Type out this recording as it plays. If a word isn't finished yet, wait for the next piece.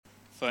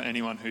for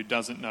anyone who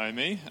doesn't know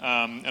me,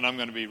 and I'm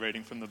going to be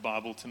reading from the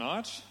Bible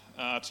tonight.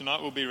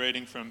 Tonight we'll be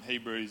reading from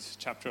Hebrews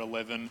chapter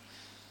 11,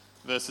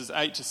 verses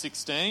 8 to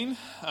 16,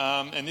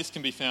 and this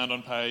can be found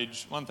on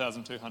page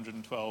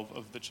 1212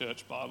 of the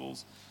Church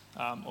Bibles,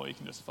 or you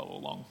can just follow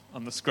along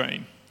on the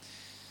screen.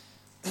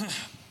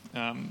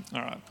 All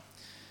right.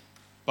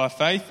 By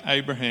faith,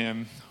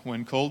 Abraham,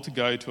 when called to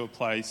go to a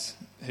place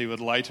he would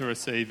later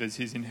receive as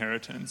his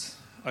inheritance,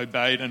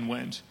 obeyed and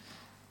went,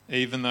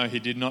 even though he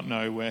did not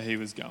know where he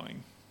was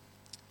going.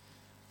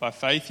 By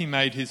faith, he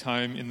made his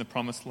home in the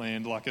promised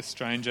land like a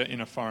stranger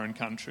in a foreign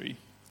country.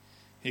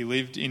 He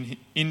lived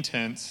in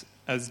tents,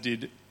 as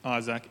did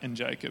Isaac and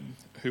Jacob,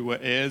 who were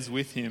heirs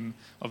with him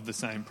of the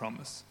same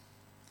promise.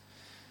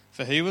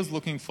 For he was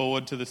looking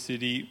forward to the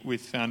city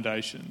with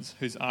foundations,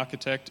 whose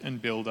architect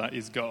and builder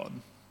is God.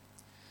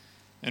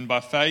 And by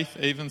faith,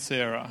 even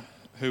Sarah,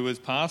 who was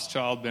past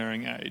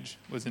childbearing age,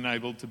 was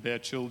enabled to bear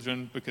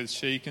children because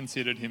she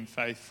considered him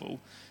faithful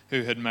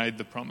who had made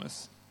the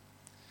promise.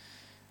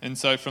 And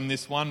so from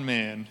this one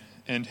man,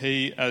 and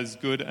he as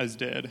good as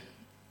dead,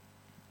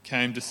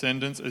 came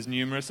descendants as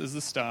numerous as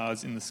the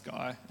stars in the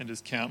sky and as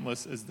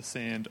countless as the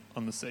sand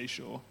on the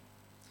seashore.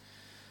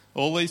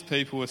 All these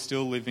people were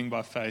still living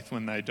by faith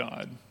when they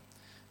died.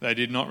 They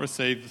did not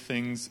receive the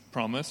things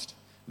promised,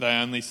 they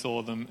only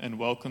saw them and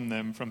welcomed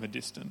them from a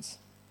distance,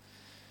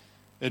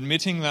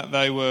 admitting that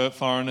they were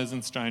foreigners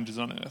and strangers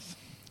on earth.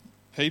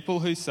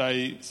 People who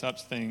say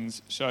such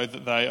things show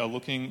that they are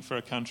looking for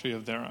a country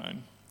of their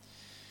own.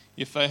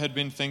 If they had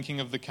been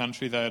thinking of the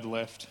country they had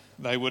left,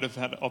 they would have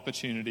had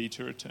opportunity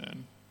to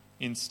return.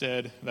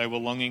 Instead, they were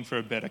longing for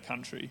a better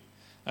country,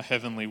 a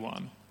heavenly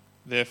one.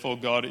 Therefore,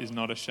 God is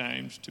not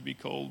ashamed to be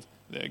called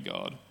their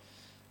God,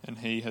 and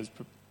He has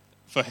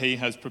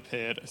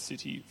prepared a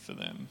city for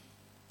them.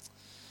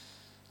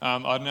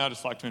 I'd now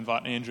just like to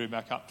invite Andrew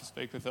back up to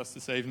speak with us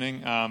this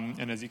evening,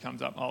 and as he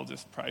comes up, I'll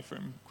just pray for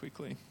him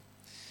quickly.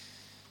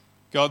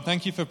 God,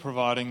 thank you for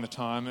providing the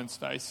time and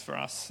space for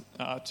us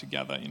to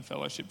gather in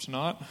fellowship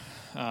tonight.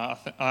 I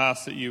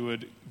ask that you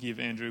would give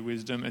Andrew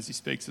wisdom as he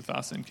speaks with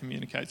us and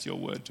communicates your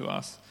word to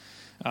us,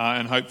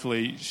 and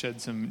hopefully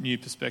shed some new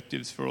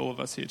perspectives for all of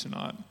us here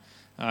tonight,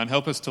 and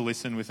help us to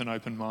listen with an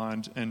open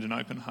mind and an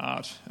open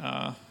heart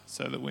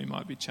so that we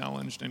might be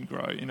challenged and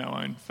grow in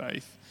our own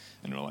faith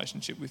and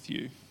relationship with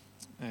you.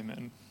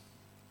 Amen.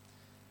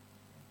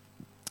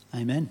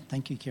 Amen.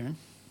 Thank you, Kieran.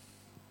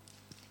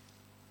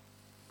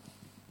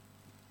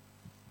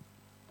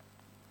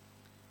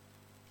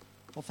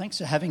 Well, thanks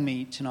for having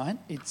me tonight.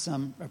 It's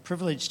a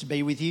privilege to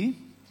be with you.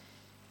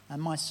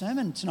 And my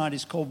sermon tonight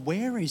is called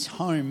Where is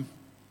Home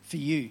for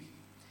You?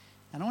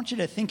 And I want you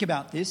to think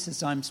about this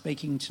as I'm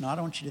speaking tonight.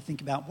 I want you to think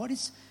about what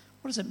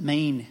does it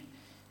mean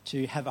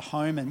to have a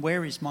home, and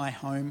where is my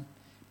home?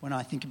 When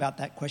I think about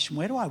that question,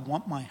 where do I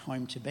want my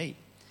home to be?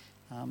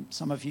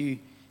 Some of you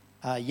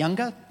are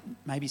younger,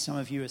 maybe some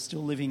of you are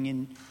still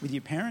living with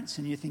your parents,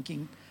 and you're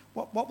thinking,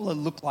 what will it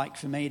look like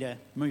for me to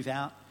move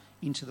out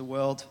into the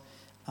world?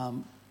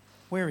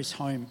 Where is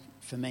home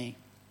for me?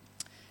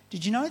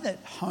 Did you know that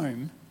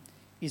home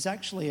is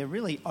actually a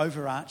really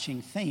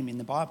overarching theme in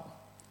the Bible?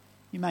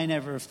 You may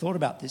never have thought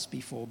about this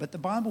before, but the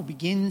Bible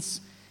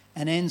begins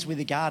and ends with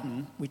a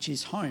garden, which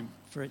is home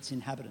for its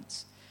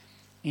inhabitants.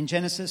 In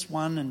Genesis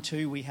 1 and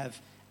 2, we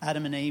have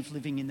Adam and Eve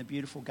living in the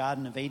beautiful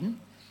Garden of Eden.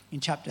 In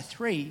chapter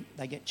 3,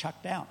 they get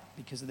chucked out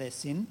because of their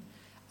sin.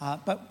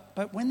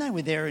 But when they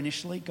were there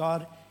initially,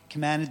 God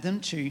commanded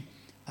them to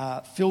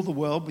fill the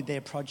world with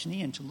their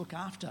progeny and to look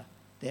after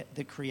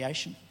the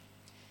creation.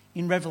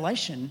 In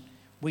Revelation,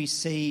 we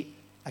see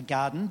a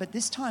garden, but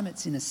this time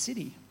it's in a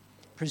city,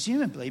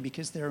 presumably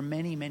because there are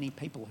many, many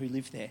people who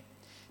live there.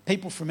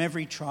 People from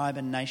every tribe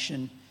and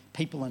nation,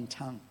 people and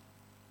tongue.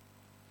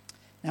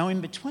 Now,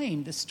 in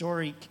between, the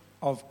story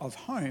of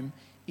home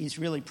is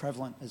really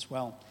prevalent as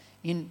well.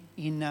 In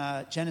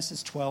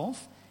Genesis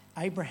 12,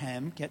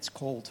 Abraham gets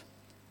called,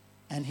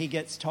 and he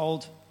gets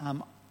told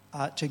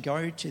to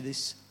go to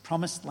this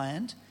promised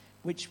land,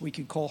 which we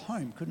could call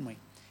home, couldn't we?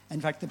 In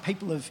fact, the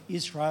people of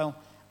Israel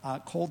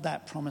called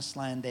that promised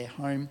land their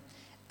home,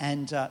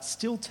 and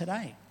still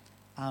today.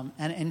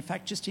 And in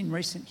fact, just in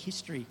recent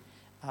history,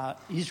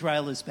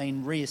 Israel has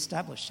been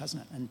re-established,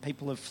 hasn't it? And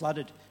people have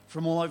flooded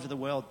from all over the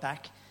world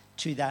back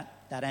to that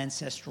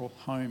ancestral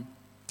home.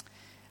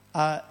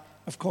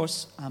 Of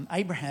course,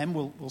 Abraham,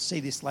 we'll see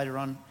this later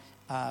on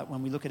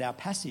when we look at our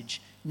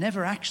passage,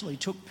 never actually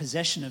took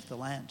possession of the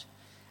land.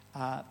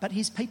 But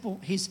his people,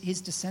 his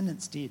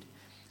descendants did.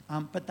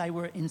 But they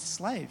were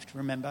enslaved,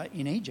 remember,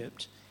 in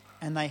Egypt,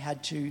 and they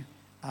had to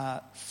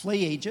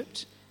flee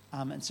Egypt.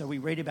 And so we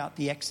read about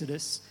the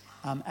Exodus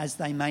as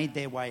they made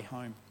their way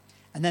home.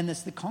 And then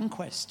there's the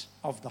conquest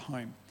of the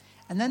home.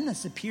 And then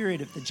there's the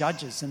period of the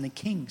judges and the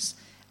kings.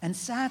 And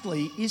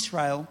sadly,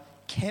 Israel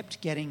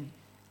kept getting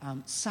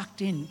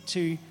sucked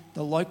into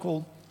the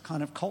local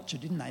kind of culture,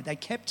 didn't they? They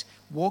kept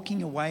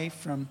walking away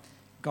from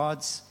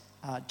God's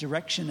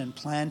direction and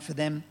plan for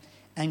them.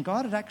 And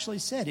God had actually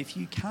said, if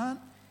you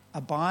can't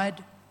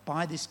abide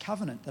by this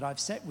covenant that I've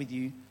set with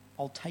you,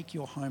 I'll take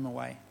your home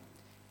away.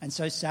 And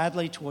so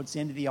sadly, towards the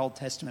end of the Old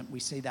Testament, we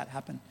see that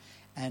happen.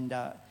 And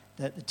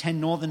the 10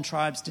 northern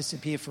tribes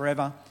disappear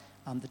forever.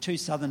 The 2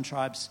 southern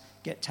tribes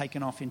get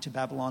taken off into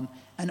Babylon,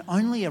 and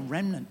only a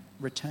remnant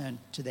return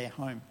to their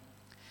home.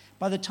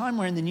 By the time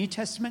we're in the New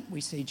Testament,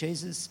 we see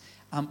Jesus.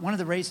 One of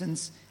the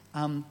reasons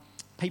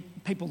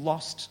people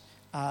lost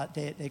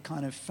their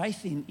kind of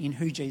faith in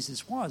who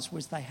Jesus was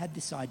they had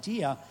this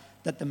idea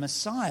that the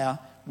Messiah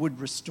would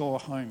restore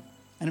home.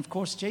 And of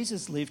course,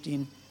 Jesus lived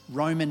in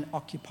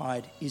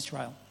Roman-occupied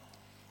Israel.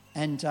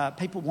 And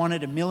people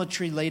wanted a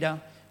military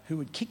leader who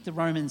would kick the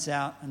Romans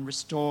out and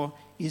restore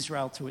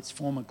Israel to its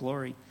former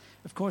glory.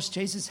 Of course,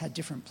 Jesus had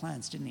different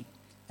plans, didn't he?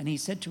 And he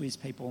said to his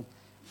people,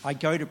 I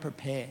go to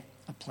prepare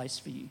a place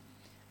for you.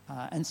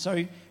 And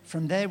so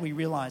from there we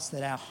realise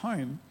that our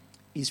home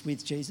is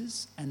with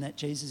Jesus, and that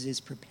Jesus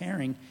is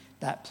preparing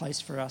that place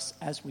for us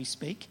as we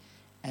speak,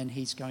 and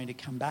he's going to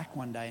come back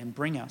one day and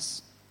bring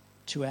us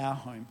to our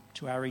home,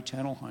 to our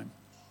eternal home.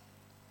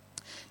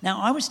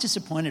 Now, I was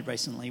disappointed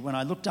recently when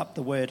I looked up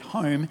the word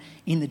home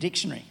in the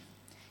dictionary.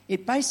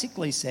 It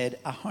basically said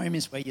a home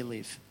is where you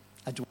live,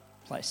 a dwelling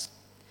place.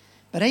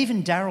 But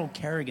even Daryl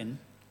Kerrigan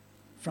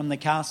from The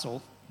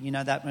Castle, you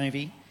know that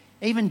movie,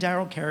 even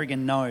Daryl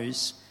Kerrigan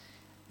knows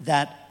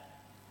that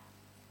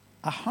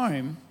a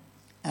home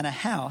and a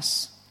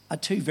house are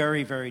 2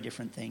 very, very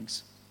different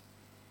things.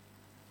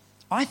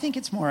 I think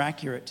it's more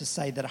accurate to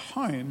say that a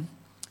home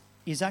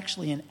is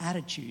actually an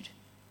attitude.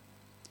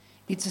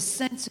 It's a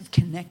sense of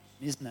connection,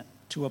 isn't it,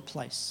 to a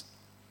place.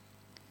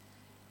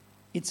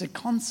 It's a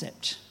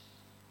concept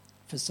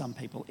for some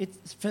people.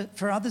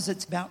 For others,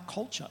 it's about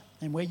culture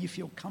and where you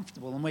feel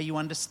comfortable and where you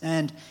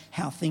understand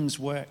how things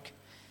work.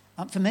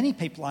 For many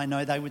people I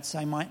know, they would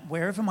say,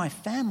 wherever my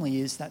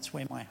family is, that's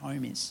where my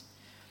home is.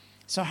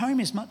 So home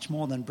is much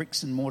more than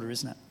bricks and mortar,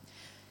 isn't it?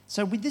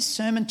 So with this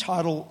sermon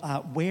title,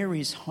 Where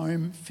is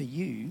Home for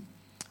You?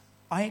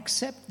 I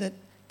accept that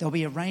there'll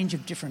be a range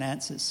of different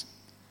answers,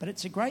 but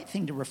it's a great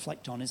thing to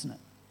reflect on, isn't it?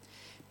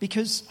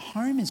 Because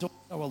home is also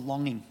a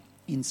longing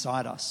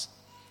inside us.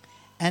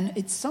 And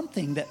it's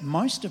something that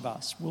most of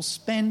us will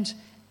spend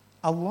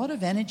a lot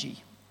of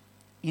energy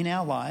in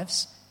our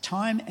lives,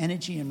 time,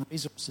 energy and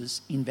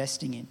resources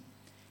investing in.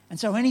 And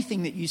so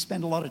anything that you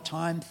spend a lot of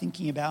time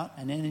thinking about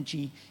and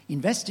energy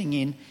investing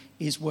in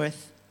is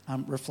worth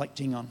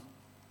reflecting on.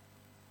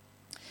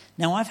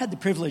 Now, I've had the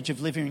privilege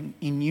of living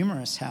in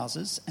numerous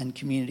houses and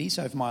communities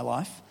over my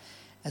life.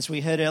 As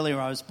we heard earlier,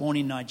 I was born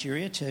in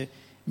Nigeria to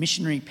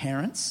missionary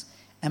parents,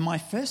 and my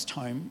first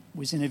home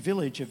was in a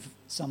village of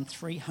some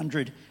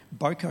 300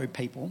 Boko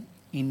people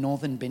in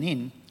northern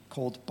Benin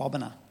called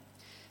Bobina.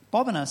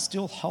 Bobina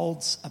still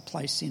holds a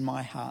place in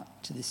my heart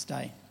to this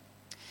day.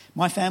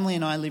 My family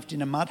and I lived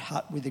in a mud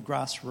hut with a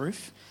grass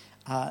roof.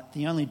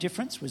 The only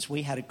difference was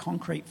we had a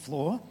concrete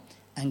floor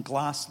and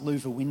glass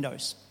louver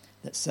windows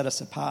that set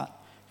us apart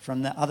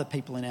from the other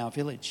people in our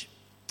village.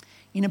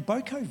 In a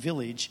Boko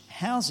village,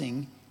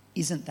 housing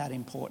isn't that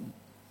important.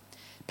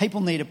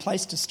 People need a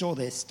place to store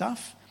their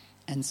stuff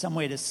and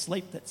somewhere to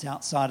sleep that's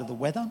outside of the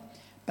weather,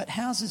 but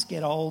houses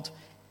get old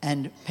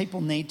and people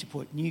need to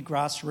put new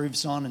grass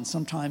roofs on and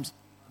sometimes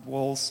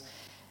walls.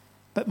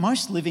 But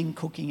most living,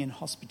 cooking and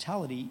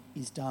hospitality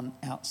is done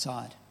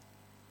outside.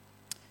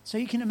 So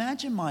you can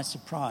imagine my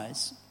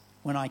surprise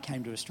when I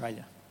came to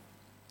Australia.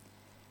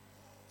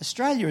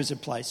 Australia is a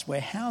place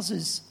where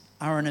houses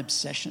are an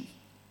obsession.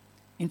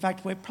 In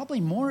fact, we're probably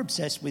more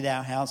obsessed with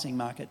our housing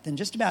market than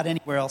just about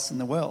anywhere else in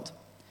the world.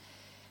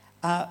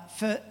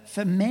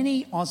 For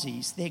many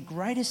Aussies, their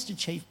greatest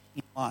achievement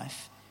in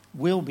life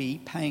will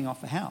be paying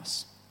off a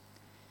house.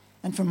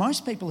 And for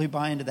most people who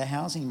buy into the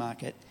housing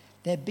market,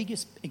 their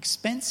biggest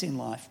expense in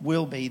life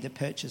will be the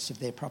purchase of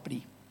their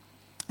property.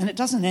 And it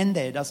doesn't end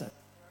there, does it?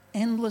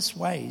 Endless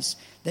ways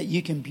that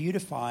you can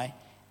beautify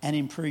and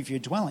improve your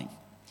dwelling.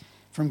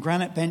 From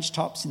granite bench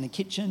tops in the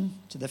kitchen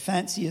to the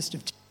fanciest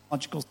of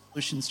technological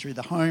solutions through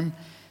the home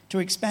to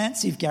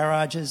expansive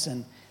garages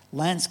and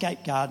landscape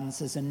gardens,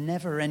 there's a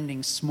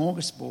never-ending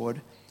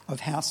smorgasbord of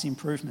house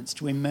improvements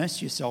to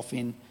immerse yourself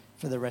in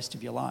for the rest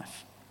of your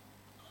life.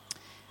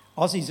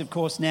 Aussies, of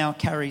course, now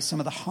carry some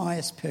of the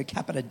highest per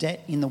capita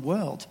debt in the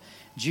world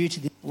due to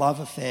this love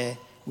affair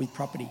with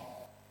property.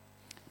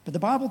 But the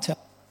Bible tells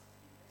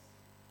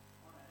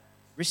us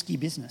risky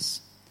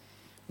business,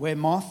 where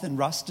moth and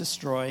rust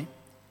destroy,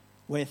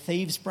 where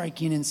thieves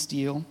break in and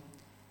steal,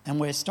 and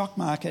where stock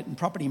market and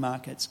property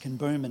markets can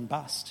boom and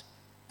bust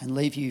and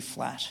leave you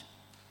flat.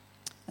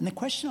 And the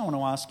question I want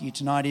to ask you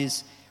tonight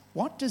is,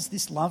 what does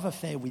this love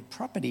affair with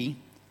property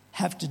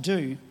have to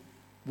do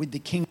with the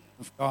kingdom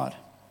of God?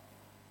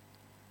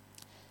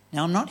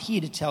 Now, I'm not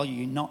here to tell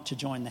you not to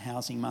join the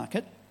housing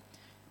market,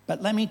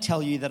 but let me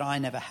tell you that I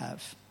never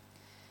have.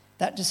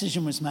 That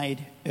decision was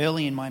made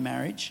early in my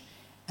marriage,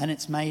 and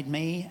it's made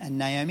me and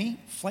Naomi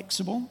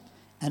flexible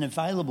and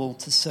available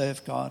to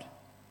serve God.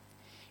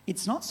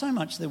 It's not so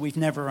much that we've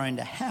never owned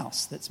a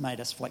house that's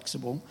made us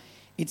flexible,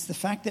 it's the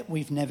fact that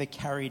we've never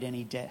carried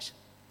any debt.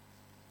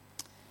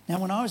 Now,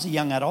 when I was a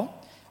young adult,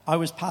 I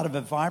was part of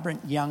a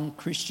vibrant young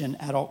Christian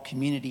adult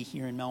community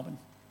here in Melbourne.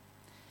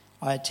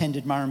 I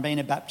attended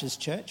Murrumbina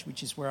Baptist Church,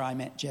 which is where I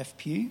met Jeff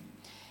Pugh,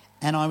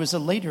 and I was a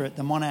leader at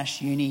the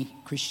Monash Uni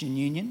Christian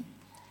Union,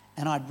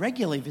 and I'd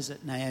regularly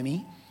visit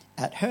Naomi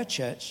at her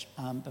church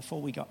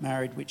before we got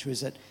married, which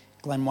was at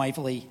Glen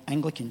Waverley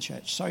Anglican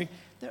Church. So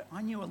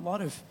I knew a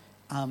lot of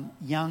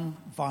young,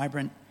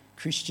 vibrant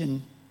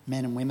Christian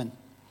men and women.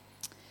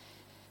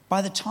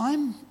 By the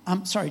time,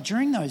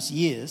 during those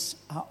years,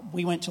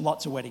 we went to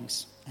lots of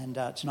weddings. And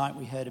tonight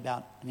we heard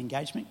about an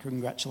engagement.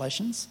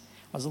 Congratulations.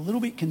 I was a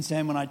little bit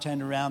concerned when I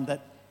turned around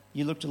that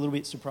you looked a little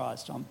bit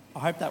surprised. I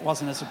hope that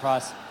wasn't a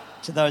surprise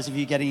to those of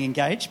you getting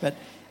engaged, but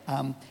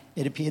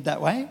it appeared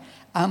that way.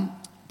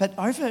 But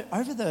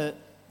over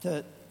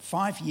the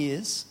 5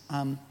 years,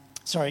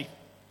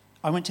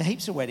 I went to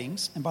heaps of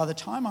weddings, and by the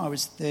time I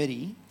was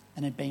 30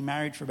 and had been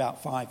married for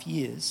about 5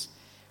 years,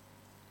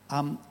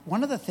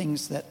 one of the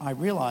things that I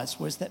realised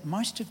was that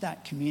most of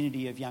that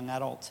community of young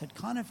adults had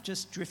kind of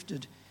just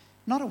drifted,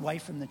 not away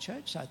from the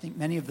church. I think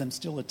many of them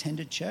still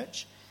attended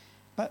church.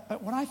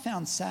 But what I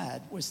found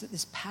sad was that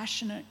this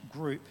passionate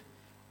group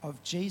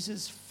of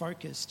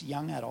Jesus-focused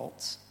young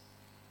adults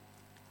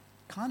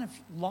kind of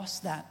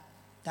lost that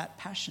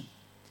passion.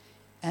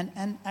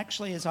 And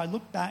actually, as I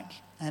look back,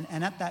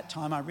 and at that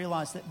time, I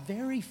realised that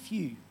very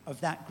few of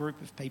that group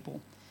of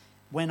people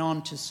went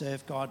on to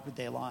serve God with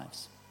their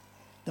lives.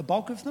 The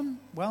bulk of them,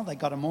 well, they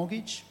got a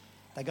mortgage,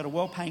 they got a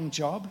well-paying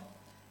job,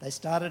 they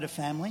started a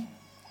family.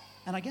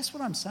 And I guess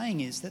what I'm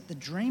saying is that the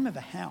dream of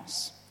a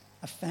house,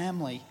 a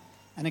family,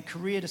 and a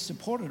career to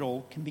support it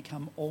all can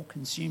become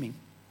all-consuming.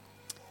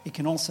 It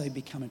can also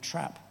become a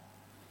trap.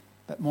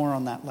 But more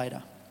on that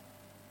later.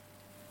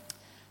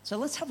 So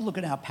let's have a look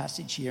at our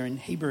passage here in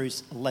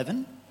Hebrews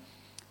 11.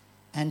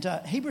 And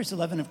Hebrews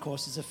 11, of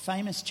course, is a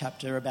famous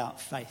chapter about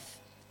faith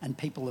and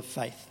people of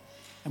faith.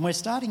 And we're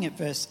starting at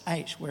verse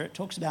 8, where it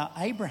talks about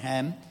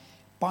Abraham,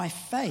 by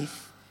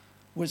faith,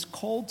 was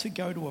called to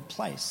go to a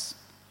place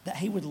that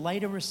he would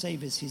later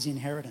receive as his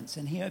inheritance.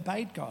 And he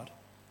obeyed God,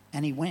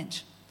 and he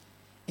went,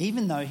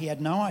 even though he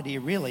had no idea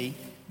really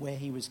where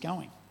he was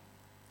going.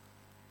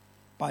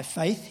 By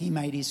faith, he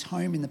made his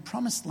home in the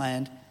promised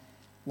land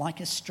like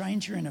a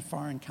stranger in a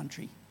foreign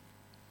country.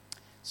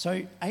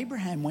 So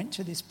Abraham went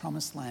to this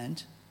promised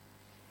land,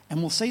 and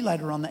we'll see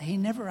later on that he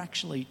never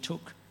actually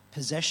took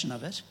possession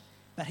of it,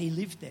 but he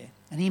lived there,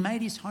 and he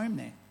made his home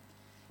there.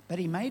 But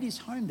he made his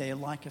home there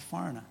like a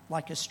foreigner,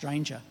 like a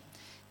stranger.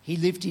 He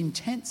lived in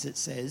tents, it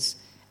says,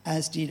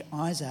 as did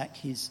Isaac,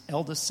 his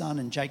eldest son,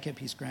 and Jacob,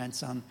 his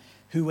grandson,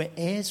 who were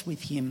heirs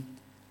with him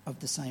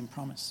of the same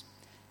promise.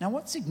 Now,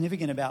 what's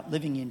significant about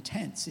living in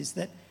tents is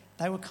that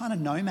they were kind of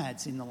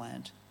nomads in the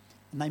land,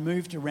 and they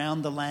moved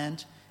around the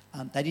land.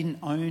 They didn't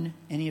own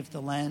any of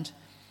the land.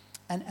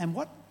 And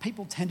what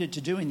people tended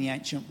to do in the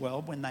ancient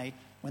world when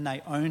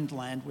they owned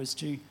land was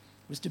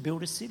to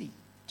build a city,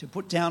 to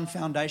put down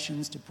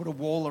foundations, to put a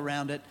wall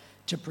around it,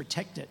 to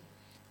protect it,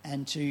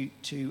 and to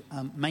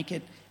make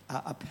it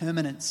a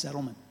permanent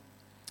settlement.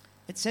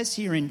 It says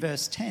here in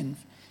verse 10,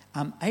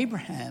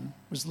 Abraham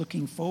was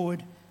looking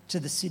forward to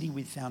the city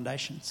with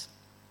foundations.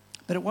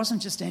 But it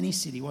wasn't just any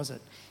city, was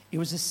it? It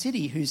was a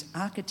city whose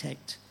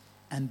architect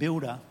and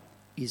builder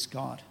is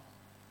God.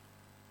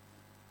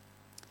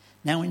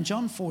 Now in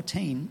John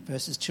 14,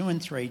 verses 2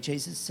 and 3,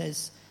 Jesus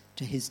says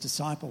to his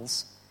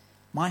disciples,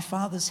 "My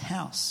Father's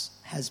house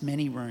has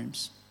many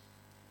rooms.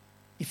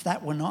 If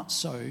that were not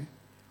so,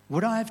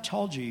 would I have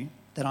told you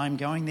that I am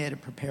going there to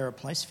prepare a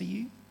place for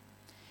you?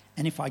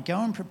 And if I go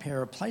and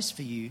prepare a place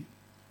for you,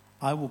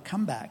 I will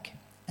come back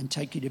and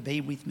take you to be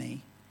with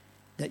me,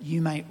 that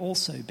you may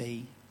also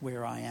be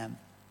where I am."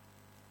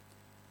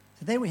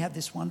 So there we have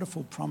this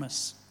wonderful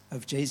promise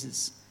of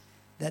Jesus,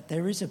 that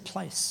there is a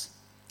place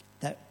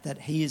that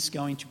he is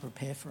going to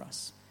prepare for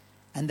us,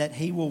 and that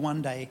he will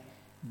one day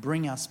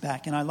bring us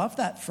back. And I love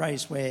that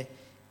phrase where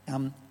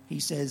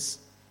he says,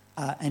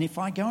 and if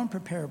I go and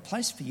prepare a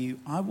place for you,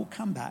 I will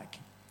come back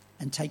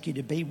and take you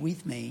to be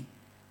with me,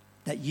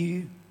 that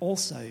you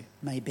also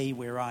may be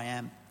where I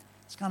am.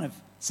 It's kind of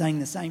saying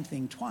the same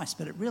thing twice,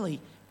 but it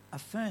really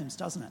affirms,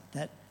 doesn't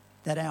it,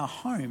 that our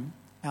home,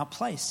 our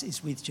place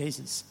is with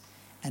Jesus,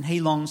 and he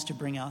longs to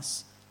bring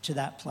us to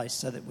that place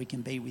so that we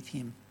can be with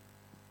him.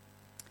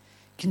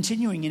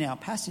 Continuing in our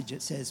passage,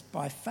 it says,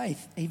 by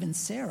faith, even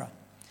Sarah,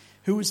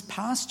 who was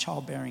past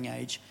childbearing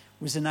age,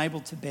 was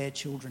enabled to bear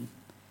children.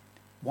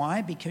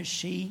 Why? Because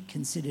she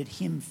considered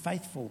him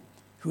faithful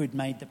who had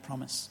made the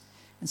promise.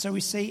 And so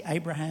we see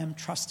Abraham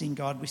trusting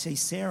God. We see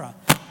Sarah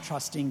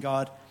trusting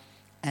God.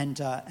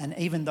 And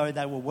even though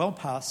they were well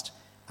past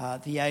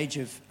the age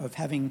of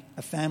having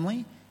a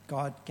family,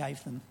 God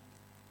gave them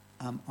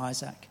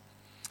Isaac.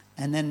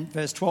 And then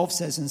verse 12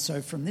 says, and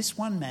so from this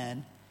one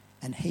man,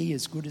 and he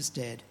as good as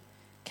dead,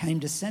 came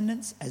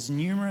descendants as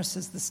numerous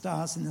as the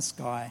stars in the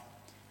sky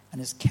and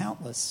as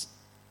countless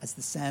as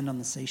the sand on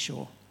the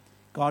seashore.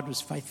 God was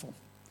faithful.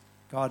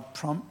 God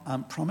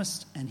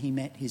promised, and he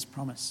met his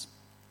promise.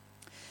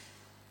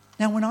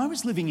 Now, when I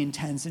was living in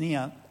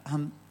Tanzania,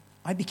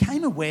 I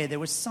became aware there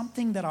was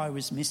something that I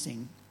was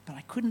missing, but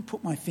I couldn't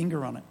put my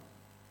finger on it.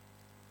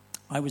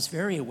 I was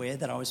very aware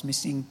that I was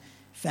missing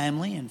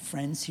family and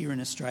friends here in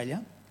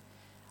Australia.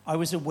 I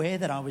was aware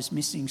that I was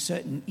missing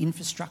certain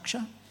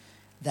infrastructure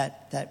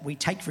that we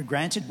take for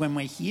granted when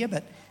we're here,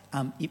 but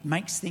it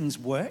makes things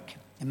work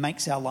and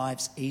makes our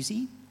lives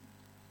easy.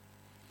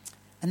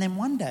 And then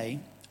one day,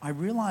 I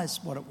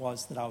realised what it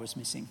was that I was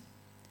missing.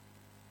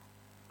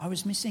 I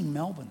was missing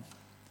Melbourne,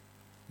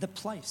 the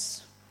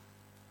place.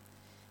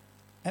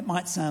 It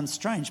might sound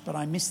strange, but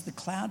I missed the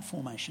cloud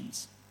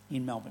formations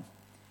in Melbourne.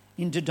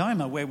 In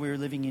Dodoma, where we were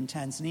living in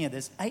Tanzania,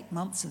 there's 8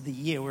 months of the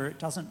year where it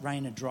doesn't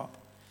rain a drop.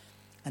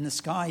 And the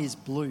sky is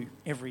blue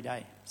every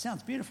day.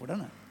 Sounds beautiful,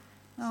 doesn't it?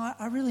 No,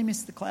 I really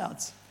miss the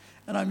clouds.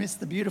 And I miss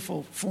the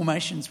beautiful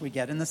formations we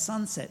get and the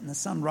sunset and the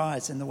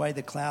sunrise and the way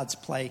the clouds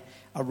play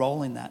a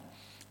role in that.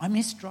 I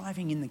miss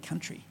driving in the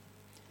country,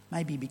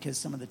 maybe because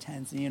some of the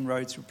Tanzanian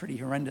roads were pretty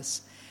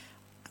horrendous.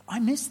 I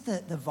miss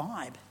the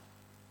vibe.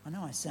 I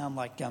know I sound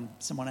like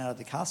someone out of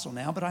the castle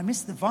now, but I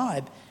miss the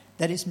vibe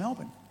that is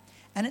Melbourne.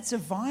 And it's a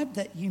vibe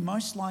that you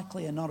most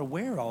likely are not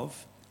aware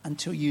of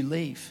until you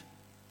leave.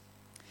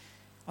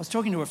 I was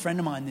talking to a friend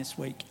of mine this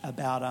week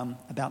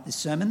about this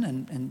sermon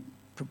and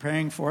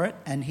preparing for it,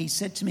 and he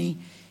said to me,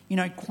 you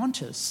know,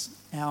 Qantas,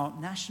 our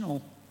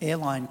national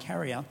airline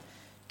carrier,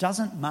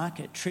 doesn't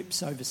market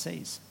trips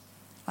overseas.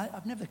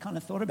 I've never kind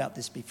of thought about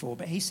this before,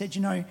 but he said,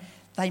 you know,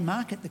 they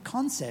market the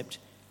concept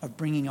of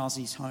bringing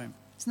Aussies home.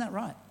 Isn't that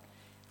right?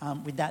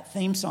 With that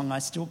theme song, I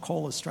Still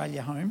Call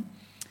Australia Home.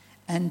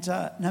 And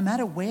no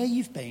matter where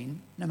you've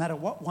been, no matter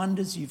what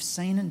wonders you've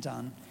seen and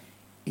done,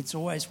 it's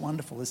always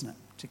wonderful, isn't it,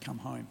 to come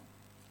home?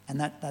 And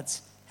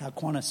that's how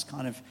Qantas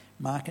kind of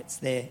markets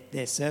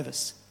their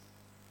service.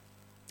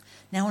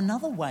 Now,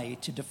 another way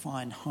to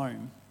define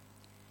home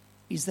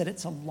is that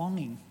it's a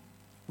longing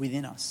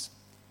within us.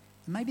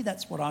 And maybe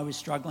that's what I was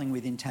struggling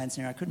with in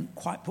Tanzania. I couldn't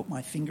quite put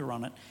my finger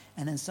on it,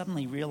 and then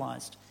suddenly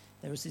realised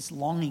there was this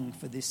longing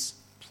for this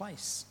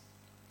place.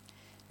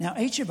 Now,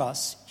 each of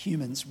us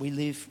humans, we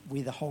live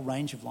with a whole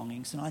range of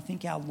longings, and I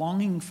think our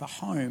longing for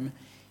home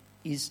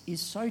is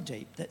so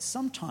deep that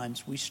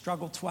sometimes we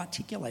struggle to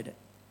articulate it.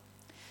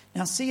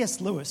 Now,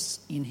 C.S. Lewis,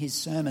 in his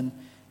sermon,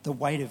 The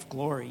Weight of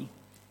Glory,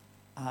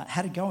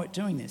 had a go at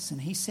doing this,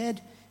 and he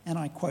said, and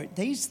I quote,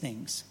 "These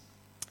things,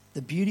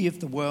 the beauty of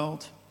the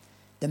world,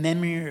 the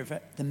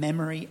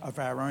memory of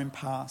our own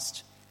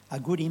past, are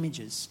good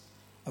images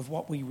of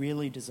what we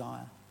really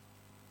desire.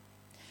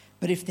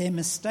 But if they're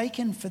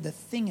mistaken for the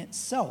thing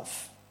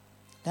itself,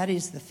 that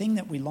is, the thing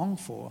that we long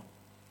for,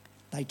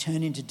 they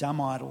turn into dumb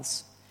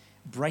idols,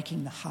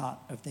 breaking the heart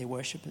of their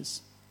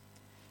worshippers.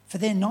 For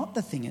they're not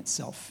the thing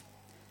itself.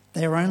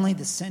 They are only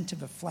the scent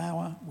of a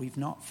flower we've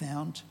not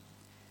found,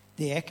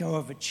 the echo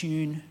of a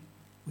tune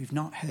we've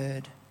not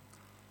heard,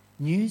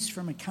 news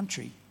from a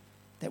country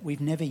that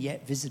we've never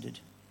yet visited."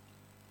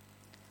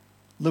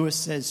 Lewis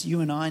says, you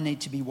and I need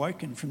to be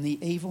woken from the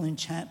evil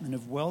enchantment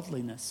of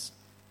worldliness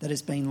that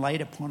has been laid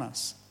upon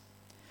us.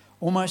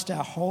 Almost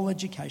our whole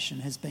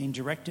education has been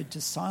directed to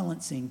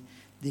silencing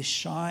this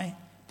shy,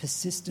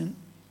 persistent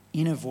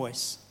inner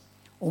voice.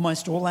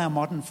 Almost all our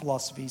modern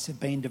philosophies have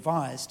been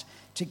devised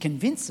to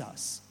convince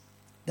us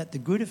that the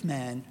good of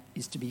man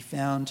is to be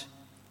found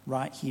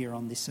right here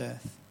on this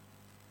earth.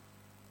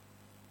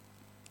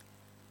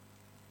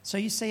 So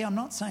you see, I'm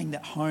not saying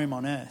that home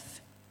on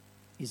earth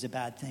is a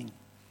bad thing.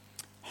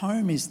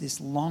 Home is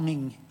this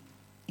longing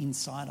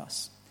inside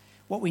us.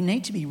 What we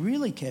need to be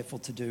really careful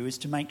to do is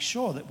to make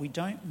sure that we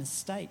don't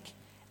mistake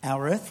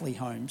our earthly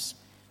homes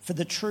for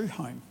the true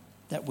home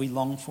that we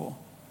long for.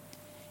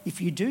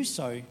 If you do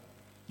so,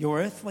 your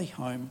earthly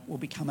home will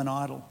become an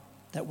idol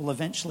that will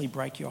eventually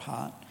break your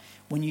heart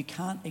when you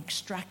can't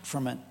extract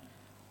from it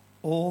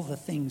all the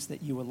things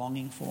that you were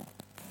longing for.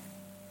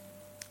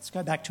 Let's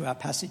go back to our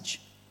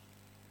passage.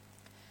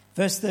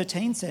 Verse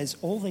 13 says,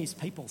 all these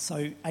people,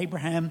 so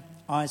Abraham,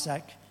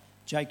 Isaac,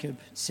 Jacob,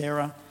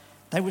 Sarah,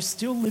 they were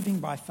still living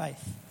by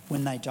faith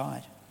when they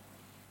died.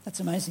 That's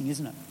amazing,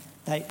 isn't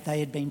it? They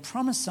had been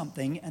promised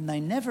something and they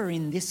never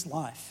in this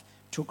life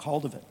took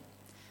hold of it.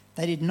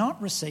 They did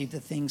not receive the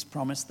things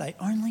promised, they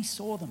only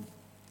saw them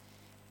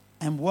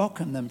and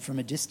welcomed them from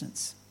a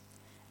distance,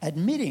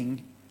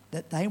 admitting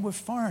that they were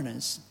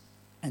foreigners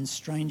and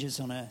strangers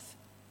on earth.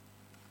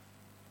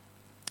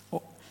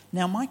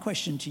 Now, my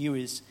question to you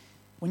is,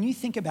 when you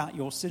think about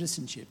your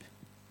citizenship,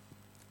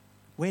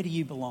 where do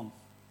you belong?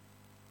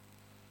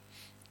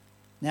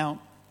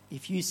 Now,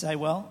 if you say,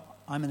 well,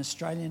 I'm an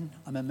Australian,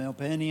 I'm a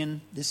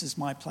Melburnian, this is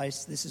my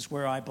place, this is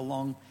where I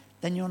belong,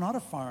 then you're not a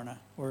foreigner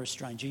or a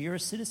stranger, you're a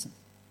citizen.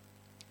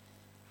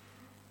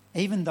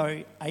 Even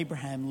though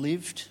Abraham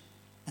lived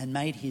and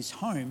made his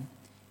home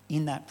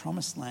in that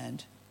promised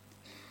land,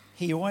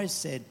 he always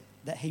said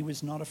that he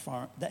was not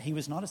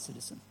a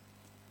citizen.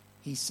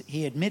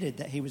 He admitted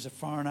that he was a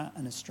foreigner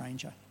and a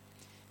stranger.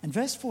 And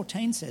verse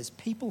 14 says,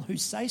 people who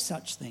say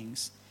such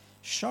things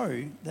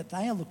show that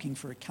they are looking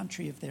for a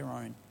country of their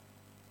own.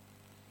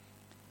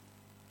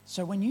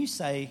 So when you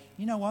say,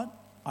 you know what,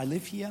 I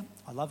live here,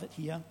 I love it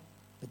here,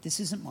 but this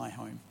isn't my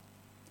home,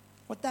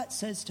 what that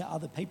says to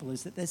other people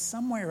is that there's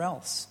somewhere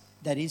else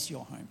that is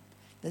your home.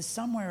 There's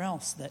somewhere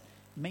else that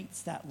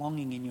meets that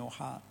longing in your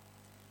heart.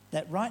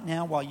 That right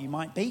now, while you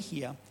might be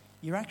here,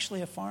 you're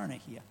actually a foreigner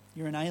here.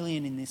 You're an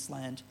alien in this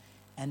land,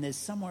 and there's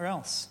somewhere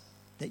else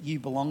that you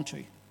belong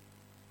to.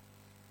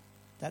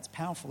 That's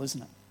powerful,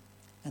 isn't it?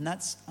 And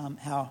that's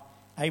how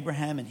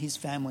Abraham and his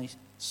family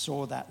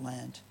saw that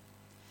land.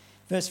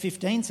 Verse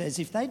 15 says,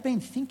 if they'd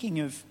been thinking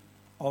of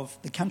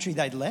the country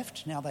they'd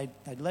left, now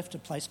they'd left a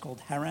place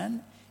called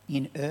Haran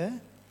in Ur,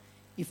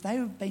 if they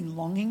had been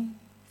longing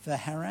for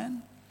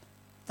Haran,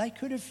 they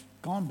could have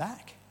gone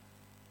back.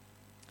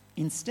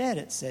 Instead,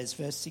 it says,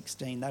 verse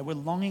 16, they were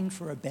longing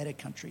for a better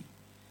country,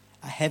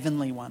 a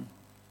heavenly one.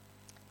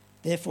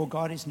 Therefore,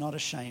 God is not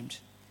ashamed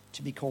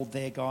to be called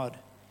their God,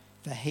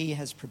 for he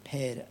has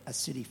prepared a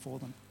city for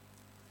them.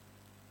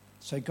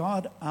 So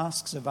God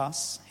asks of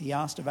us, he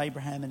asked of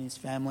Abraham and his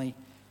family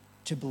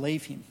to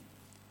believe him,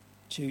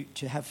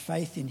 to have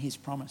faith in his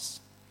promise.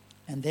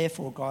 And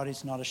therefore, God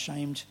is not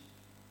ashamed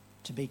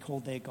to be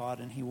called their God,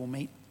 and he will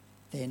meet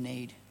their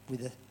need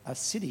with a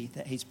city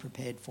that he's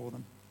prepared for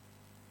them.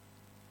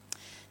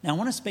 Now, I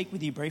want to speak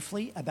with you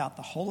briefly about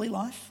the holy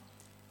life,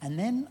 and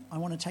then I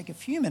want to take a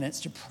few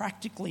minutes to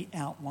practically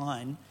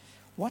outline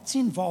what's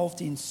involved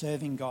in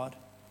serving God,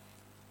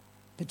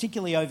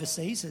 particularly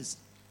overseas, as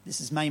this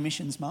is May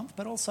Missions Month,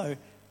 but also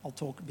I'll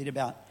talk a bit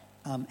about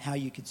how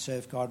you could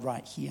serve God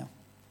right here.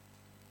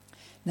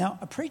 Now,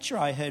 a preacher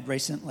I heard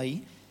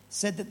recently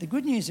said that the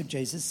good news of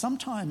Jesus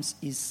sometimes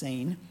is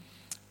seen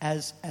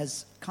as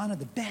kind of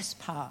the best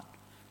part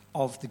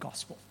of the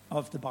gospel,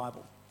 of the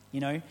Bible.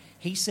 You know,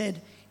 he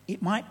said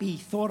it might be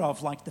thought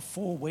of like the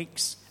 4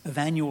 weeks of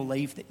annual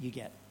leave that you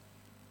get.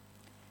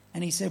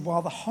 And he said,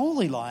 while the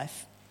holy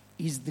life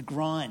is the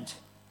grind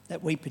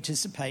that we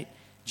participate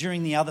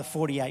during the other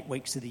 48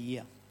 weeks of the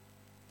year.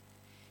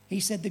 He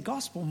said the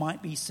gospel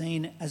might be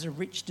seen as a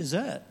rich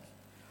dessert,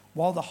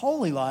 while the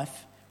holy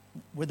life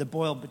were the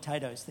boiled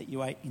potatoes that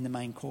you ate in the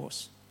main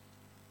course.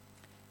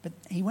 But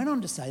he went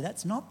on to say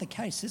that's not the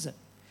case, is it?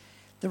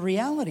 The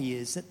reality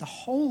is that the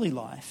holy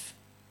life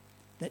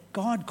that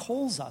God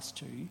calls us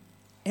to,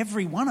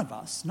 every one of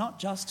us, not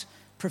just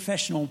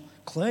professional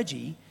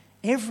clergy,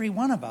 every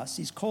one of us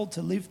is called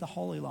to live the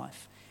holy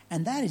life.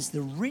 And that is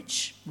the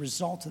rich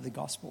result of the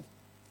gospel.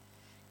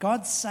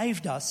 God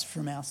saved us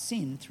from our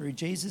sin through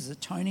Jesus'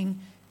 atoning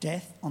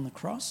death on the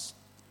cross.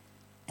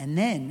 And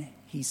then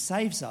he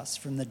saves us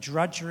from the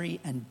drudgery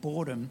and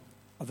boredom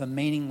of a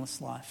meaningless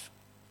life.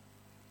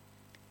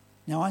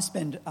 Now, I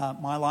spend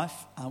my life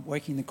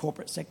working in the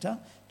corporate sector,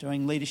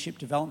 doing leadership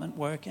development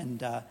work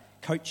and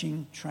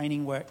coaching,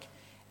 training work.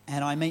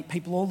 And I meet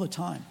people all the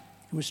time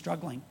who are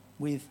struggling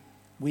with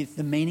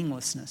the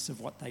meaninglessness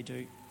of what they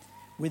do,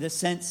 with a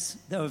sense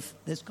of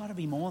there's got to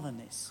be more than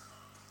this.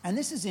 And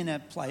this is in a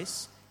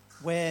place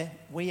where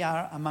we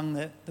are among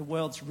the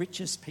world's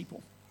richest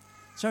people.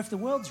 So if the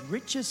world's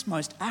richest,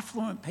 most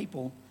affluent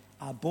people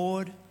are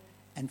bored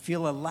and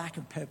feel a lack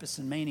of purpose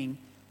and meaning,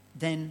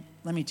 then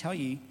let me tell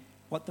you,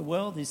 what the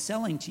world is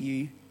selling to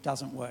you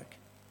doesn't work.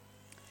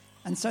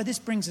 And so this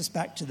brings us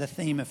back to the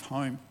theme of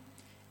home.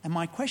 And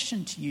my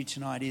question to you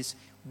tonight is,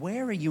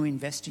 where are you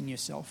investing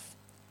yourself?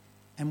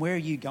 And where are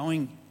you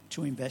going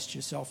to invest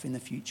yourself in the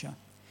future?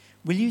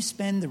 Will you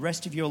spend the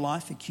rest of your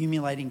life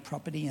accumulating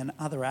property and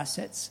other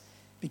assets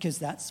because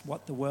that's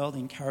what the world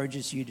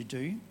encourages you to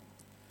do?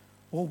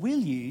 Or will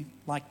you,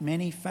 like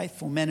many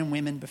faithful men and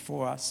women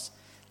before us,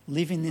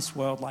 live in this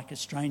world like a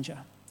stranger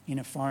in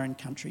a foreign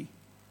country?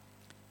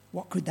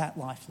 What could that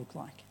life look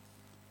like?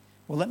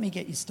 Well, let me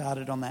get you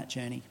started on that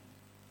journey.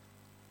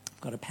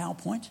 I've got a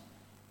PowerPoint.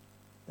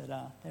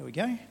 There we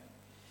go.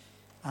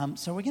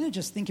 So we're going to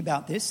just think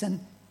about this. And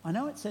I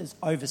know it says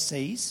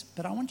overseas,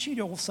 but I want you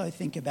to also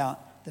think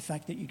about the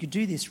fact that you could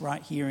do this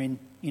right here in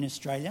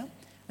Australia.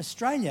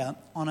 Australia,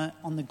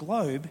 on the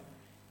globe,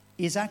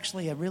 is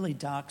actually a really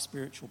dark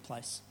spiritual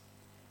place.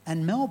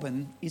 And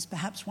Melbourne is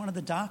perhaps one of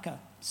the darker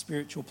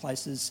spiritual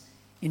places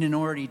in an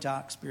already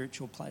dark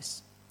spiritual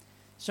place.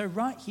 So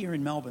right here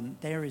in Melbourne,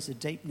 there is a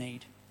deep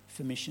need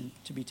for mission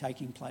to be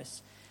taking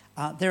place.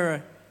 There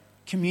are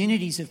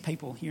communities of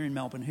people here in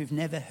Melbourne who've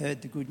never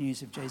heard the good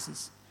news of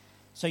Jesus.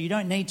 So you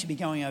don't need to be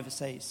going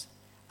overseas.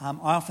 I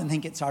often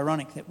think it's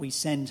ironic that we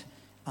send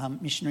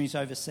missionaries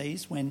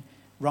overseas when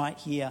right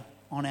here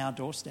on our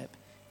doorstep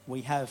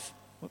we have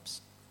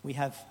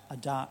a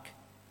dark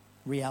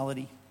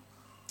reality.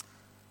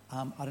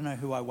 I don't know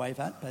who I wave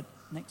at, but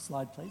next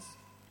slide, please.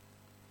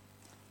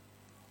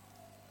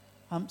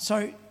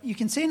 So you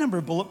can see a number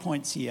of bullet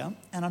points here,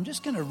 and I'm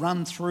just going to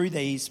run through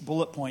these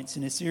bullet points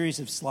in a series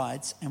of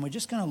slides, and we're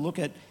just going to look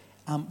at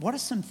what are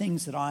some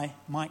things that I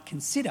might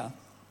consider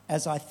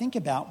as I think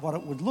about what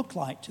it would look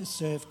like to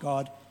serve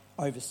God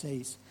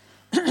overseas.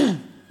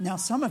 Now,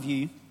 some of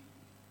you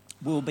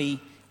will be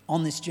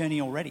on this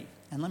journey already,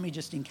 and let me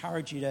just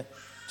encourage you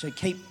to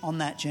keep on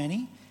that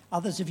journey.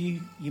 Others of you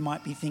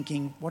might be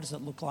thinking, what does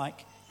it look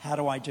like? How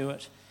do I do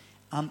it?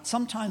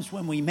 Sometimes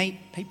when we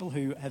meet people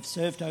who have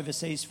served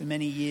overseas for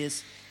many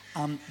years,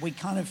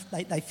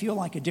 they feel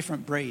like a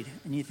different breed.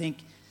 And you think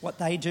what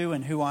they do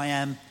and who I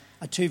am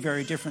are two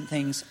very different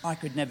things. I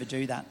could never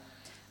do that,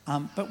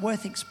 but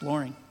worth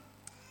exploring.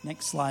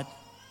 Next slide.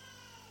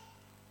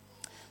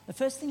 The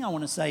first thing I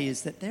want to say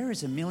is that there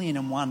is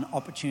 1,000,001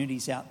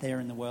 opportunities out there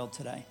in the world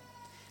today.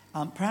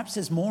 Perhaps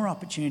there's more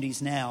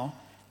opportunities now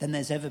than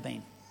there's ever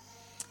been.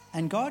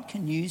 And God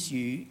can use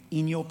you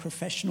in your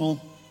professional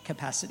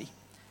capacity.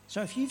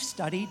 So if you've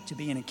studied to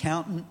be an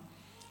accountant,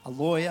 a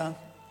lawyer,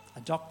 a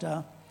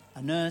doctor,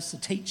 a nurse, a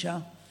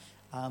teacher,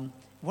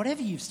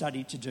 whatever you've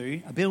studied to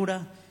do, a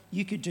builder,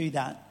 you could do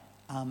that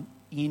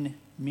in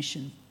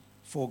mission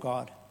for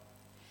God.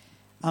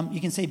 You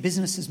can see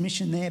business's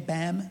mission there,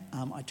 BAM.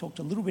 I talked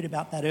a little bit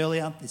about that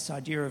earlier, this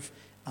idea of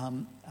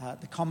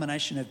the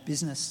combination of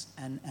business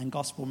and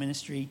gospel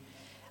ministry.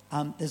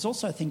 There's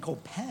also a thing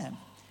called PAM,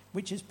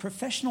 which is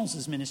professionals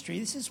as ministry.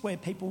 This is where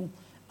people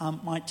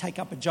might take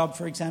up a job,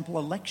 for example,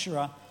 a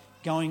lecturer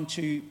going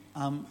to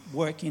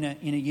work in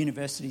a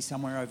university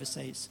somewhere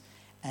overseas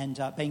and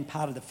being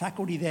part of the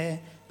faculty there,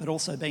 but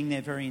also being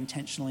there very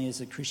intentionally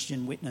as a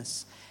Christian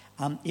witness.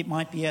 It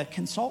might be a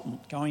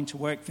consultant going to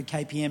work for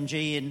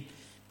KPMG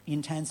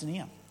in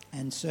Tanzania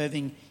and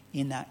serving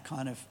in that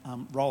kind of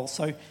role.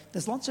 So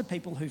there's lots of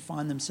people who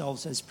find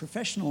themselves as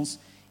professionals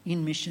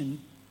in mission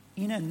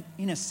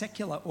in a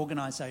secular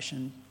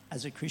organisation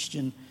as a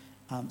Christian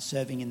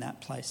serving in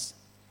that place.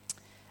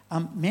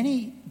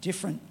 Many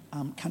different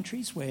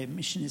countries where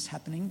mission is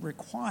happening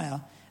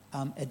require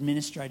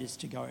administrators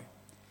to go.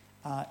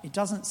 It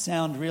doesn't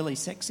sound really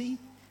sexy,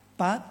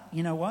 but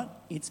you know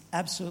what? It's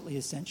absolutely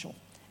essential.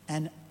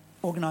 And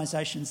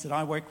organisations that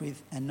I work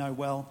with and know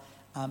well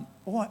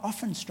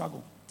often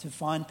struggle to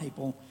find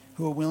people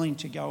who are willing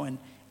to go and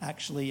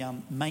actually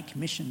make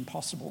mission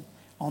possible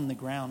on the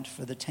ground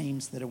for the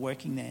teams that are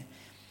working there.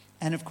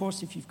 And of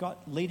course, if you've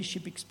got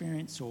leadership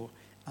experience or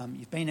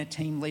you've been a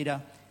team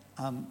leader,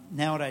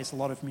 nowadays a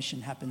lot of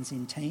mission happens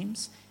in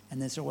teams,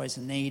 and there's always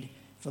a need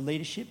for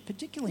leadership,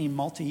 particularly in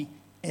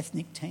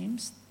multi-ethnic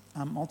teams,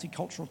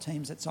 multicultural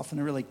teams. It's often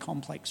a really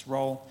complex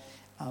role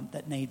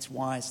that needs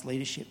wise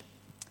leadership.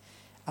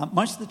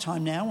 Most of the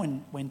time now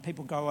when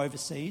people go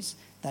overseas,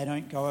 they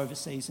don't go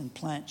overseas and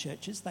plant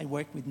churches. They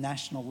work with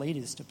national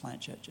leaders to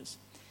plant churches.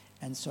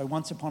 And so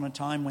once upon a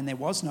time when there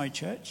was no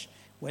church,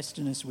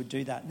 Westerners would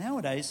do that.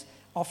 Nowadays,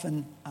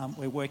 often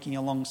we're working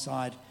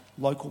alongside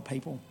local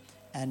people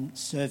and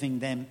serving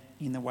them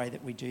in the way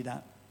that we do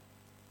that.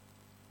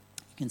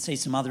 You can see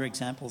some other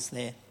examples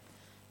there.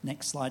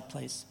 Next slide,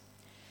 please.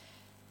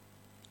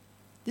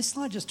 This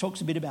slide just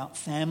talks a bit about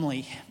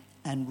family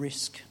and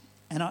risk.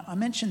 And I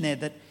mentioned there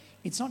that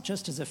it's not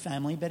just as a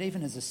family, but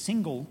even as a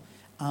single,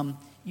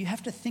 you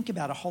have to think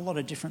about a whole lot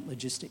of different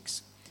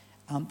logistics.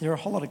 There are a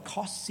whole lot of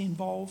costs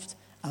involved.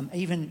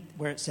 Even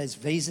where it says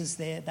visas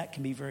there, that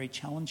can be very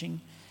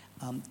challenging.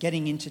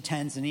 Getting into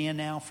Tanzania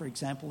now, for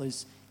example,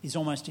 is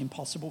almost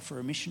impossible for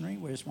a missionary,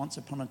 whereas once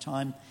upon a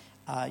time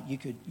you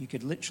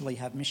could literally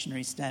have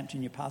missionaries stamped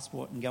in your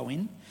passport and go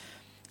in.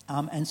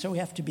 And so we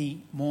have to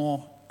be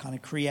more kind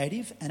of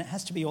creative, and it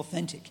has to be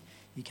authentic.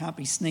 You can't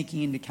be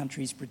sneaking into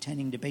countries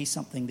pretending to be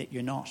something that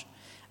you're not.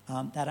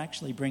 That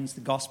actually brings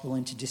the gospel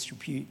into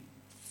disrepute.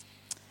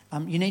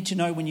 You need to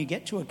know when you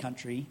get to a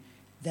country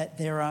that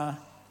there are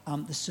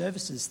the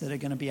services that are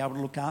going to be able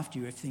to look after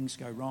you if things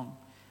go wrong.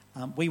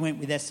 We went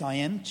with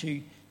SIM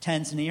to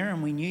Tanzania,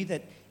 and we knew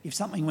that if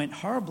something went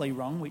horribly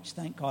wrong, which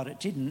thank God it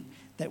didn't,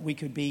 that we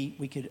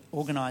could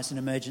organise an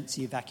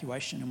emergency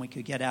evacuation and we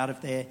could get out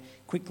of there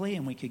quickly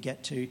and we could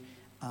get to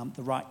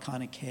the right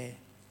kind of care.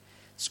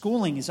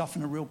 Schooling is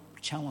often a real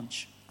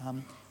challenge.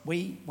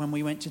 When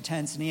we went to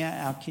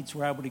Tanzania, our kids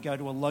were able to go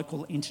to a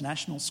local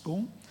international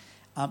school,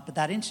 but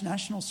that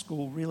international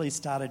school really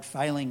started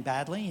failing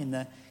badly in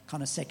the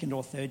kind of second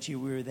or third year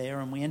we were there,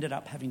 and we ended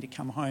up having to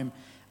come home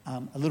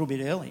a little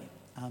bit early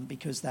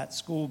because that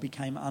school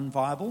became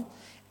unviable,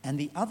 and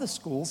the other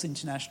schools,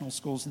 international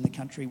schools in the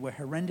country, were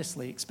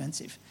horrendously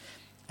expensive,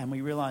 and we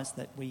realised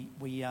that we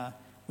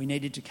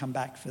needed to come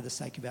back for the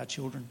sake of our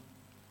children.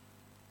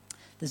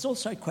 There's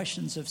also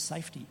questions of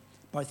safety,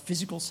 both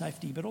physical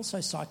safety but also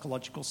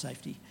psychological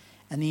safety,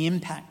 and the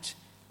impact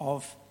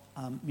of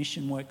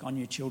mission work on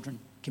your children.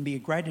 It can be a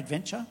great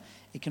adventure.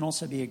 It can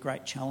also be a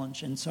great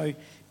challenge. And so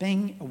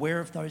being aware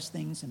of those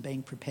things and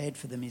being prepared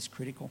for them is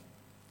critical.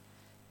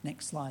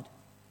 Next slide.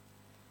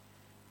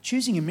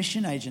 Choosing a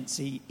mission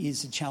agency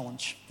is a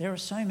challenge. There are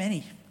so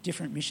many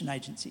different mission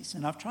agencies,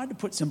 and I've tried to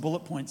put some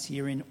bullet points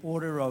here in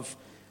order of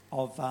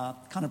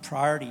kind of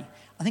priority.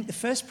 I think the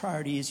first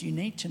priority is you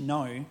need to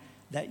know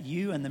that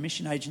you and the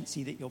mission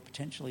agency that you're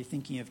potentially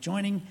thinking of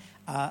joining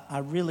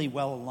are really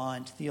well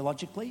aligned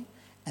theologically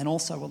and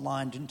also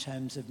aligned in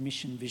terms of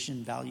mission,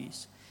 vision,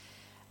 values.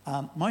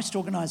 Most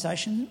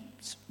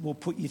organisations will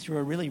put you through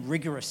a really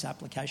rigorous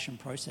application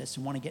process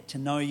and want to get to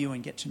know you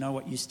and get to know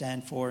what you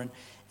stand for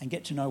and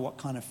get to know what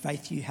kind of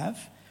faith you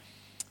have.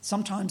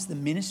 Sometimes the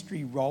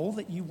ministry role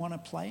that you want to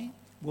play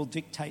will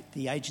dictate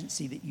the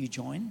agency that you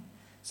join.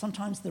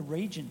 Sometimes the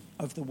region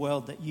of the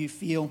world that you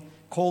feel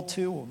called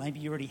to, or maybe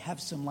you already have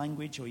some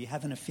language or you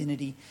have an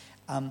affinity,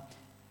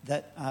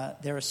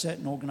 that there are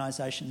certain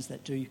organisations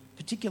that do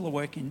particular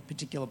work in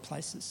particular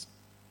places.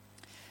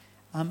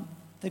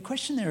 The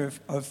question there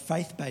of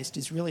faith-based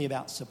is really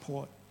about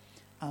support.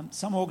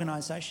 Some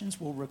organisations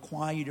will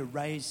require you to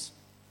raise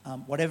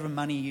whatever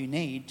money you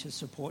need to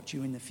support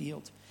you in the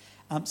field.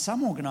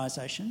 Some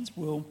organisations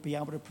will be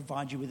able to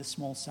provide you with a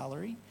small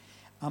salary.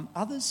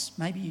 Others,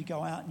 maybe you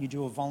go out and you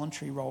do a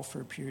voluntary role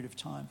for a period of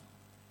time.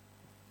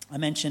 I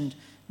mentioned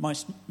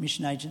most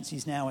mission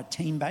agencies now are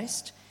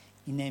team-based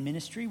in their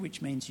ministry,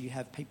 which means you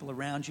have people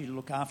around you to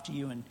look after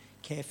you and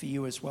care for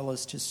you as well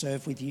as to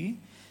serve with you.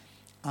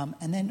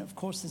 And then, of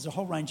course, there's a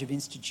whole range of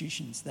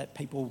institutions that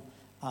people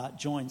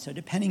join. So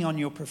depending on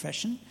your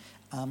profession,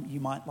 you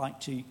might like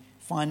to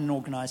find an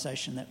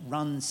organisation that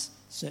runs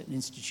certain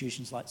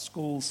institutions like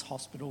schools,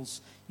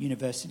 hospitals,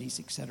 universities,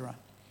 etc.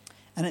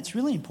 And it's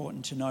really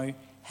important to know,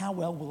 how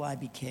well will I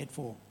be cared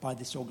for by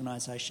this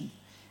organisation?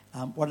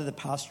 What are the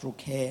pastoral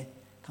care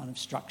kind of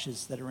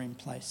structures that are in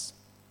place?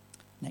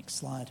 Next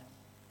slide.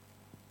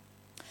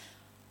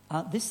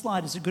 This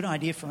slide is a good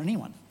idea for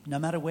anyone, no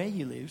matter where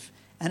you live,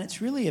 and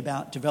it's really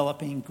about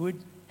developing good,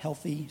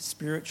 healthy,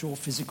 spiritual,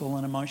 physical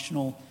and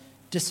emotional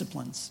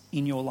disciplines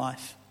in your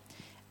life.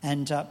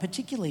 And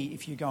particularly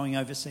if you're going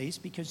overseas,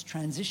 because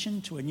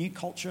transition to a new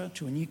culture,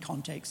 to a new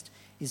context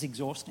is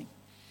exhausting.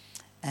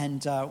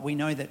 And we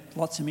know that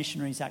lots of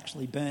missionaries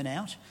actually burn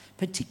out,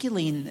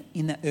 particularly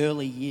in the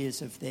early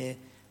years of their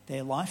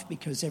life,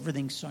 because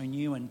everything's so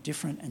new and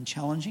different and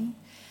challenging.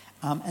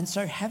 And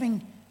so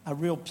having a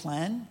real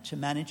plan to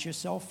manage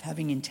yourself,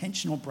 having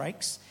intentional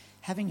breaks,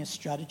 having a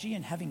strategy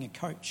and having a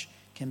coach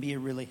can be a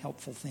really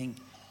helpful thing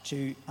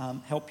to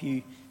help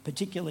you,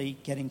 particularly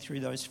getting through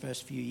those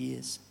first few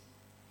years.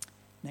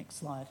 Next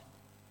slide.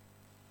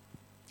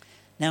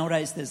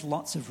 Nowadays, there's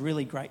lots of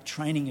really great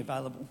training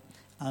available.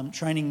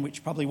 Training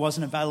which probably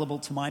wasn't available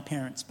to my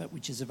parents, but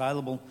which is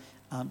available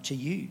to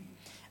you.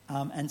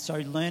 And so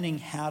learning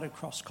how to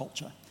cross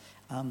culture.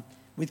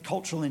 With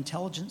cultural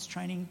intelligence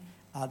training,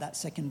 that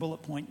second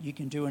bullet point, you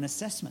can do an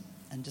assessment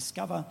and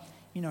discover,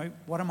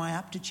 what are my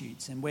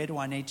aptitudes and where do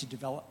I need to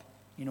develop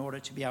in order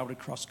to be able to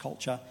cross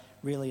culture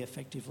really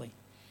effectively.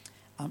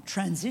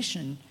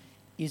 Transition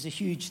is a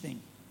huge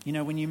thing.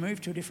 When you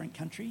move to a different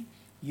country,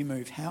 you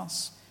move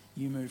house,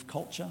 you move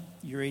culture,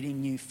 you're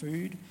eating new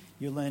food,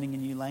 you're learning a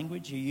new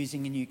language, you're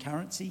using a new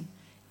currency.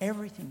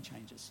 Everything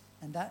changes.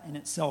 And that in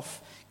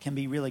itself can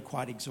be really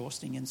quite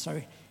exhausting. And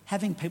so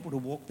having people to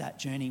walk that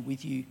journey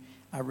with you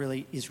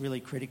is really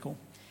critical.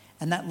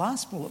 And that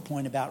last bullet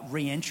point about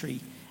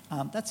re-entry,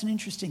 that's an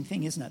interesting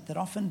thing, isn't it? That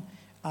often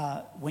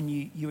when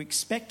you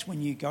expect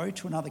when you go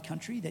to another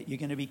country that you're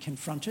going to be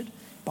confronted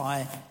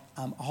by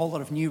a whole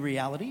lot of new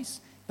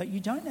realities, but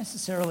you don't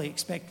necessarily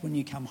expect when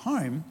you come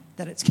home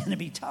that it's going to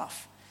be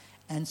tough.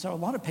 And so a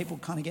lot of people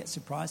kind of get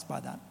surprised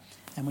by that.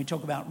 And we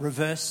talk about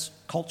reverse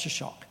culture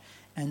shock.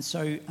 And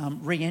so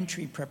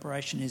re-entry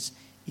preparation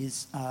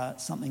is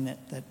something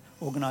that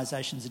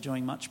organisations are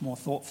doing much more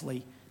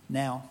thoughtfully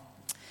now.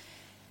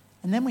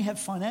 And then we have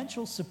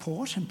financial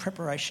support and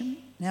preparation.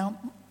 Now,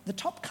 the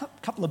top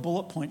couple of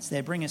bullet points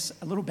there bring us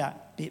a little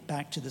bit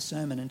back to the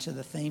sermon and to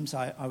the themes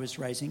I was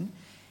raising.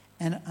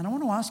 And I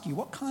want to ask you,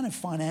 what kind of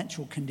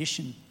financial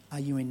condition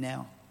are you in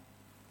now?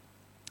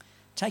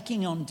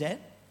 Taking on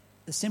debt,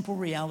 the simple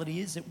reality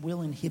is it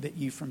will inhibit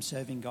you from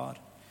serving God.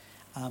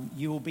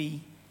 You will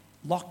be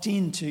locked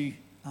into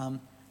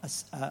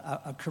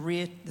a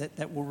career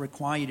that will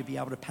require you to be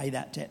able to pay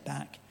that debt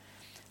back.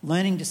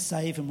 Learning to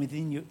save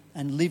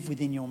and live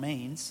within your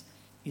means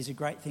is a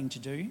great thing to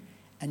do.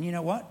 And you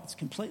know what? It's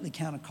completely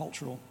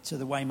countercultural to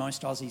the way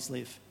most Aussies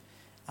live.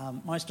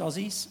 Most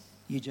Aussies,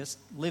 you just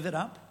live it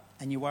up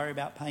and you worry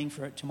about paying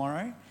for it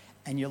tomorrow,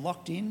 and you're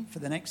locked in for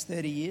the next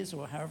 30 years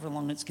or however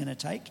long it's going to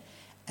take,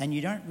 and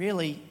you don't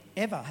really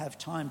ever have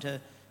time to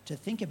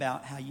think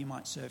about how you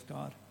might serve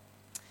God.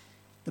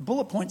 The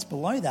bullet points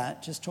below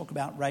that just talk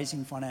about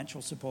raising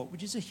financial support,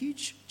 which is a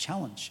huge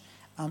challenge.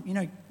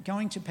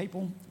 Going to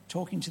people,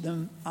 talking to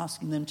them,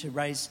 asking them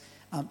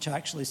to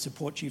actually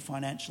support you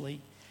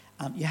financially.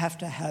 You have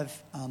to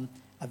have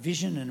a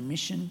vision and a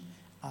mission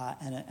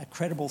and a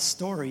credible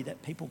story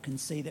that people can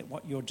see that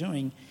what you're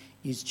doing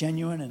is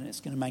genuine and it's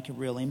going to make a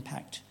real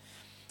impact.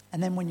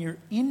 And then when you're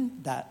in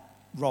that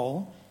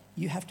role,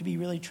 you have to be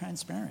really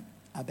transparent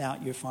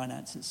about your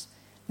finances.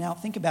 Now,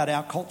 think about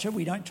our culture.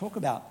 We don't talk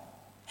about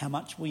how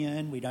much we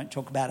earn. We don't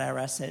talk about our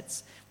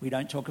assets. We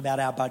don't talk about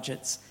our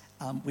budgets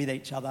with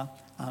each other.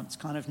 It's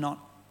kind of not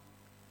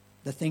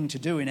the thing to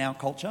do in our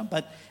culture.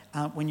 But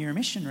when you're a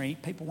missionary,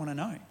 people want to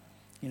know.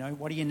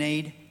 What do you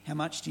need? How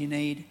much do you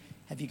need?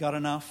 Have you got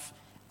enough?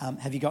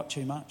 Have you got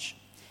too much?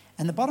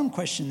 And the bottom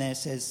question there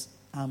says,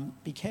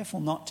 be careful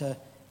not to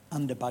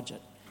under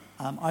budget.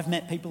 I've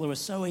met people who are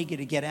so eager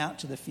to get out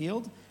to the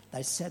field,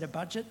 they set a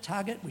budget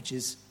target which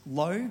is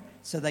low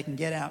so they can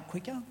get out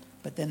quicker,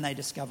 but then they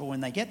discover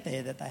when they get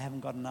there that they haven't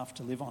got enough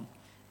to live on.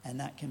 And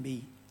that can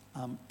be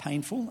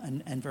painful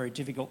and very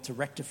difficult to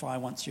rectify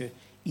once you're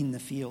in the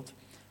field.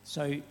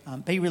 So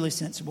be really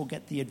sensible,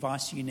 get the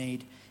advice you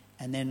need,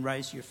 and then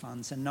raise your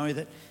funds and know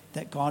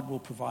that God will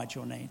provide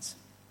your needs.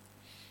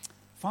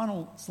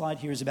 Final slide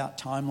here is about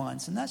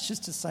timelines, and that's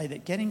just to say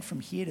that getting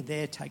from here to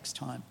there takes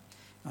time.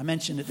 I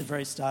mentioned at the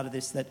very start of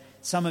this that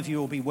some of you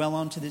will be well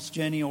onto this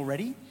journey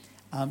already.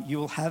 You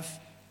will have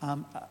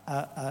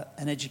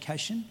an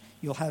education.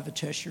 You'll have a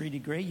tertiary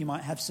degree. You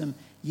might have some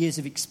years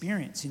of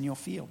experience in your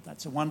field.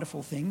 That's a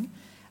wonderful thing.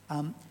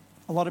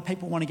 A lot of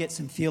people want to get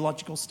some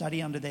theological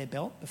study under their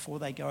belt before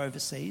they go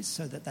overseas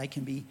so that they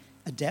can be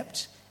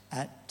adept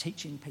at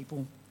teaching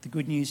people the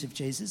good news of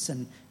Jesus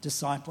and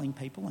discipling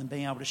people and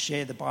being able to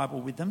share the Bible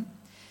with them.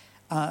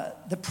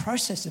 The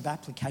process of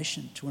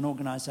application to an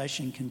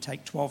organisation can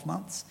take 12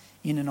 months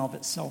in and of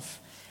itself.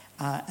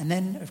 And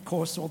then, of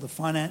course, all the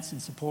finance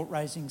and support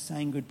raising,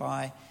 saying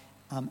goodbye,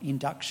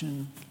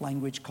 induction,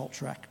 language,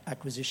 culture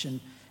acquisition.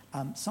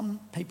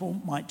 Some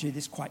people might do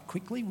this quite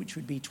quickly, which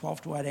would be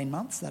 12 to 18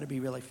 months. That'd be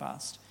really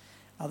fast.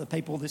 Other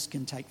people, this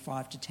can take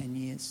 5 to 10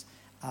 years,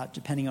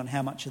 depending on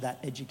how much of that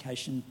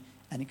education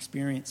and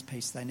experience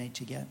piece they need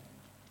to get.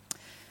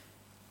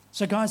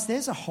 So, guys,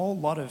 there's a whole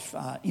lot of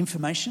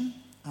information.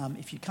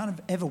 If you kind of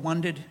ever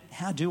wondered,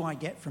 how do I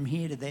get from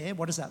here to there?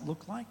 What does that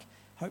look like?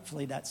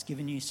 Hopefully that's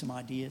given you some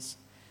ideas.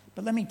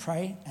 But let me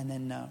pray and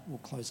then we'll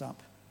close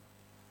up.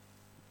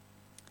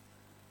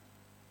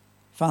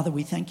 Father,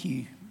 we thank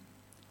you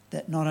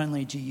that not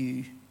only do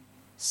you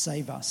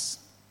save us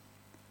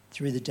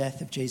through the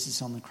death of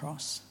Jesus on the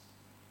cross,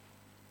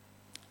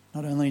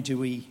 not only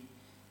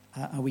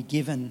are we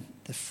given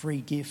the free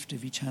gift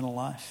of eternal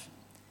life,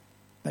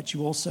 but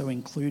you also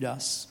include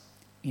us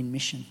in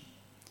mission.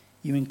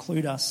 You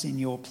include us in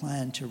your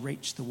plan to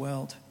reach the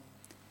world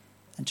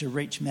and to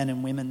reach men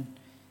and women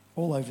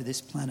all over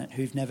this planet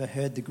who've never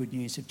heard the good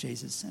news of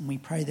Jesus. And we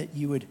pray that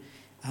you would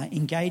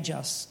engage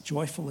us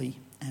joyfully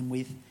and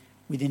with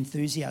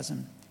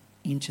enthusiasm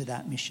into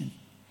that mission.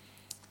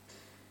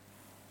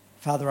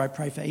 Father, I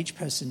pray for each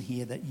person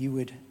here that you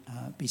would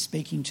be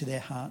speaking to their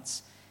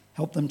hearts,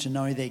 help them to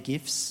know their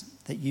gifts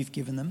that you've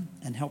given them,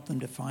 and help them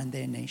to find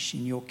their niche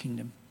in your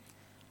kingdom.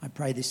 I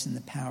pray this in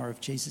the power of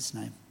Jesus'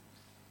 name.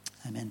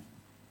 Amen.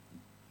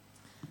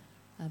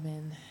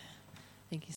 Amen.